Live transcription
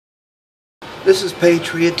This is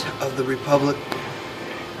Patriot of the Republic,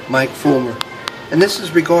 Mike Fulmer, and this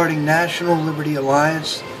is regarding National Liberty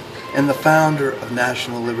Alliance and the founder of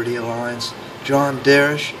National Liberty Alliance, John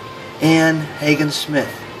Darash, and Hagan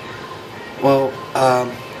Smith. Well,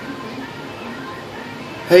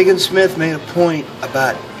 Hagan Smith made a point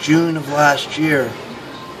about June of last year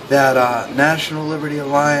that National Liberty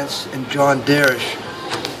Alliance and John Darash,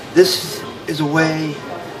 this is a way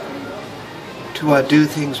to do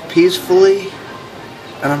things peacefully,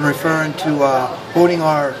 and I'm referring to holding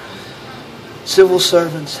our civil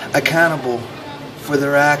servants accountable for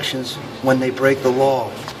their actions when they break the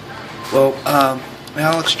law. Well,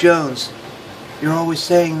 Alex Jones, you're always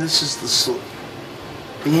saying this is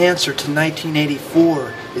the answer to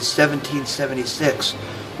 1984 is 1776.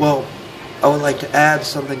 Well, I would like to add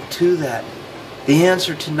something to that. The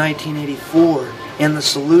answer to 1984 and the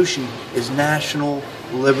solution is National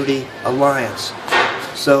Liberty Alliance.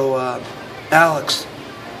 So, Alex,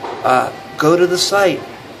 go to the site,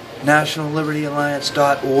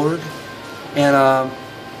 nationallibertyalliance.org, and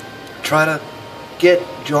try to get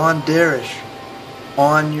John Darash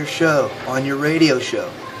on your show, on your radio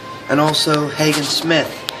show, and also Hagan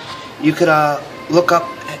Smith. You could look up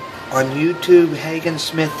on YouTube Hagan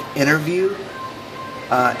Smith interview.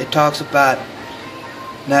 It talks about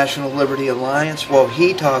National Liberty Alliance. Well,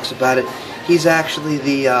 he talks about it. He's actually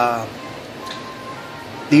the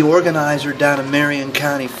organizer down in Marion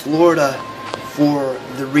County, Florida, for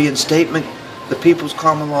the Reinstatement, the People's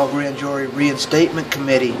Common Law Grand Jury Reinstatement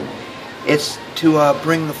Committee. It's to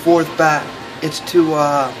bring the fourth back. It's to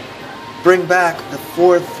bring back the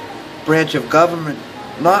fourth branch of government,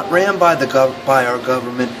 not ran by our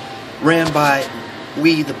government, ran by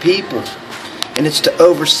we the people. And it's to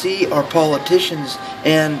oversee our politicians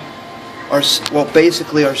and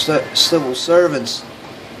basically our civil servants,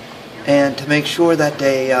 and to make sure that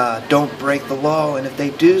they don't break the law. And if they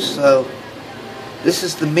do so, this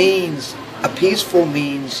is the means, a peaceful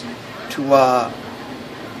means, to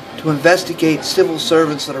investigate civil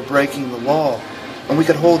servants that are breaking the law, and we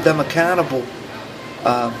could hold them accountable.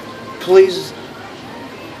 Please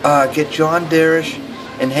get John Darash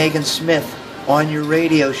and Hagan Smith on your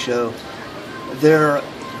radio show. They're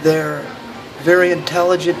very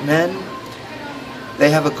intelligent men. They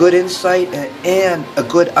have a good insight and a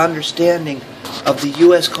good understanding of the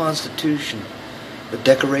U.S. Constitution, the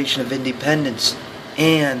Declaration of Independence,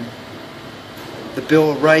 and the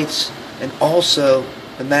Bill of Rights, and also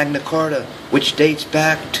the Magna Carta, which dates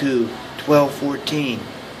back to 1214.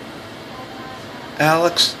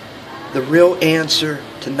 Alex, the real answer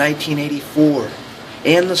to 1984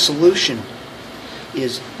 and the solution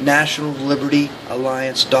is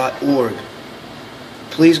nationallibertyalliance.org.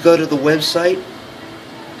 Please go to the website.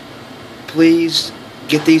 Please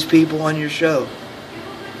get these people on your show.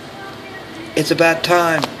 It's about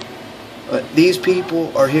time. These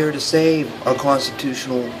people are here to save our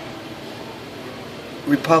constitutional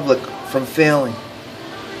republic from failing.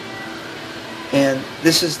 And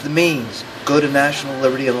this is the means. Go to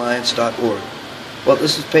nationallibertyalliance.org. Well,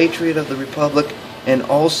 this is Patriot of the Republic, and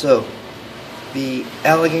also the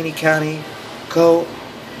Allegheny County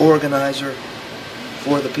co-organizer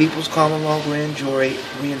for the People's Common Law Grand Jury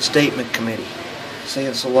Reinstatement Committee.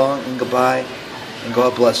 Saying so long and goodbye, and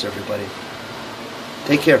God bless everybody.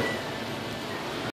 Take care.